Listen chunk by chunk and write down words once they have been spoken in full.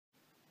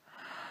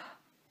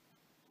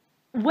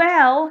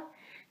Well,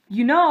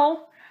 you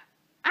know,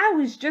 I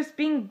was just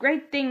being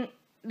great thing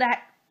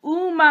that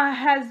Uma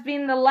has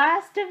been the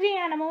last of the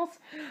animals,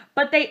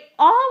 but they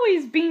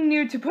always been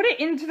near to put it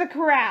into the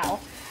corral.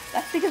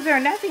 That's because they're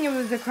nothing. It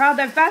was a crowd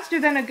that faster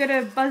than a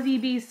good Buzzy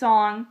Bee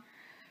song.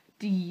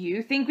 Do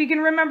you think we can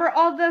remember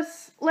all the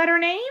letter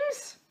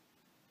names?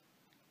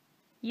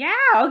 Yeah,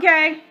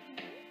 okay.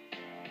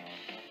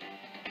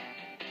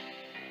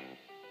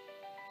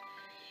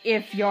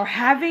 If you're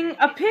having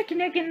a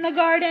picnic in the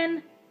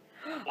garden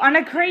on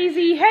a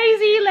crazy,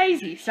 hazy,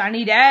 lazy,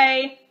 sunny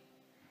day.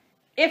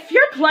 If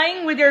you're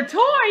playing with your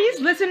toys,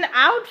 listen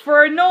out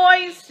for a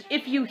noise.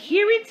 If you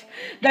hear it,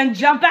 then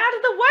jump out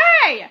of the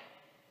way.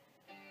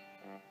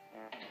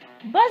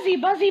 Buzzy,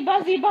 buzzy,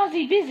 buzzy,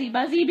 buzzy, busy,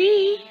 Buzzy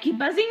Bee. Keep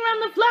buzzing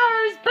around the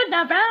flowers, but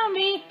not around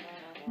me.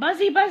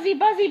 Buzzy, buzzy,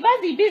 buzzy,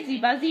 buzzy, busy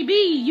Buzzy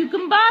Bee. You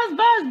can buzz,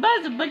 buzz,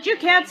 buzz, but you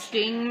can't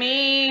sting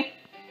me.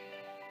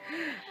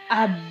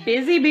 A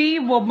busy bee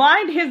will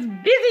mind his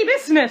busy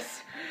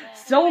business,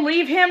 so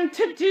leave him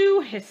to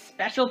do his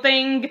special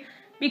thing,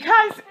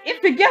 because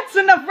if he gets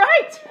enough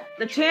right,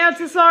 the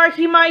chances are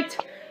he might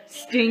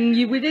sting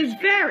you with his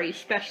very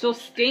special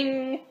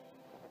sting.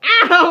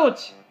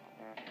 Ouch!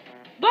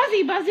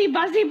 Buzzy, buzzy,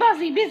 buzzy,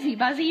 buzzy, busy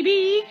Buzzy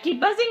Bee.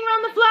 Keep buzzing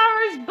around the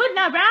flowers, but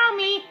not around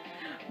me.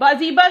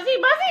 Buzzy, buzzy,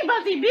 buzzy,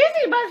 buzzy,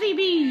 busy Buzzy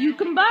Bee. You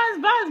can buzz,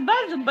 buzz,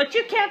 buzz, but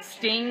you can't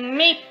sting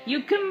me.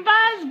 You can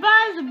buzz,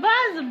 buzz,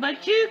 buzz,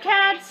 but you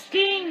can't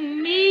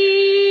sting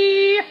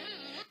me.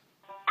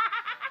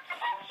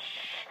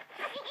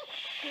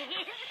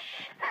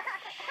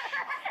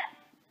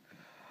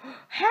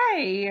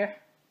 Hey!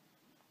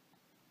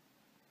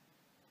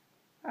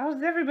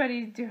 How's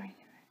everybody doing?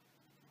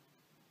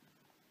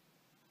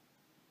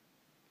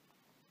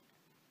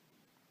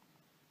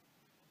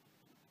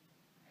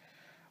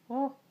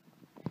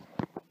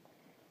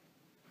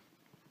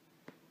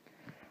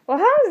 Well,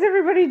 how is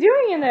everybody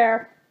doing in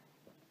there?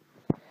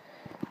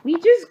 We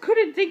just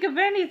couldn't think of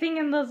anything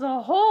in this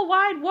whole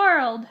wide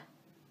world.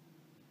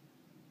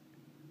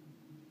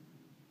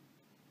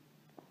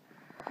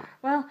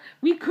 Well,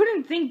 we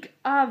couldn't think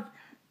of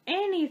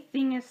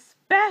anything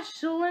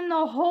special in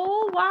the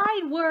whole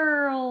wide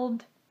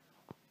world.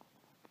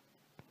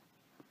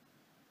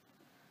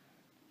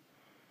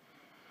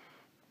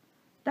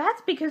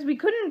 That's because we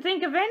couldn't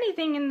think of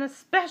anything in the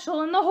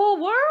special in the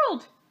whole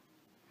world.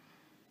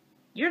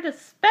 You're the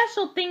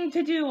special thing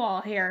to do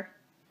all here.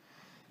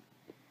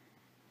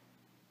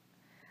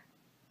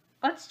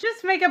 Let's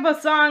just make up a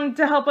song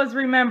to help us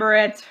remember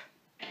it.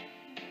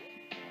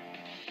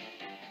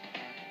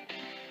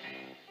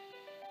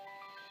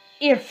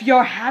 If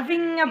you're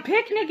having a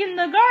picnic in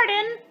the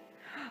garden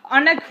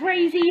on a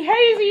crazy,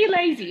 hazy,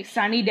 lazy,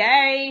 sunny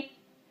day.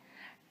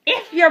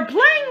 If you're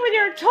playing with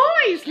your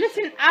toys,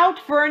 listen out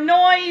for a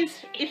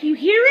noise. If you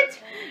hear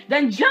it,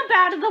 then jump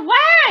out of the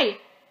way.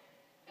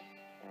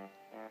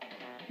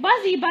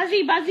 Buzzy,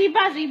 buzzy, buzzy,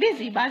 buzzy,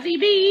 busy Buzzy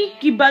Bee.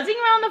 Keep buzzing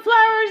around the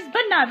flowers,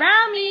 but not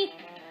around me.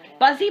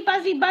 Buzzy,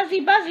 buzzy,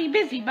 buzzy, buzzy,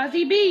 busy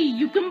Buzzy Bee.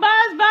 You can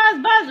buzz,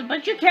 buzz, buzz,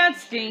 but you can't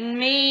sting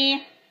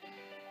me.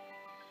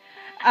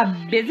 A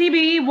busy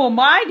bee will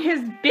mind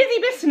his busy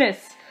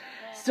business,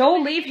 so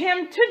leave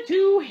him to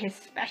do his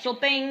special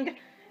thing,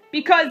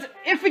 because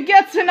if he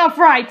gets enough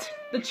right,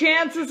 the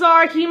chances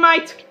are he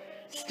might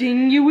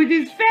sting you with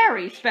his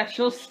very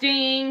special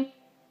sting.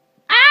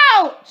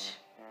 Ouch!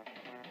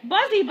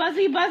 Buzzy,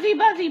 buzzy, buzzy,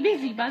 buzzy,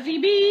 busy Buzzy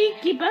Bee.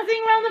 Keep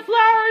buzzing around the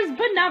flowers,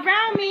 but not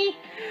around me.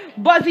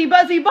 Buzzy,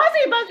 buzzy,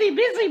 buzzy, buzzy,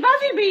 busy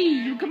Buzzy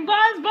Bee. You can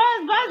buzz,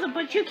 buzz, buzz,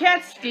 but you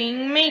can't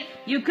sting me.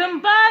 You can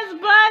buzz,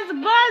 buzz,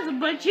 buzz,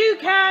 but you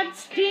can't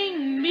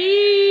sting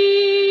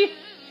me.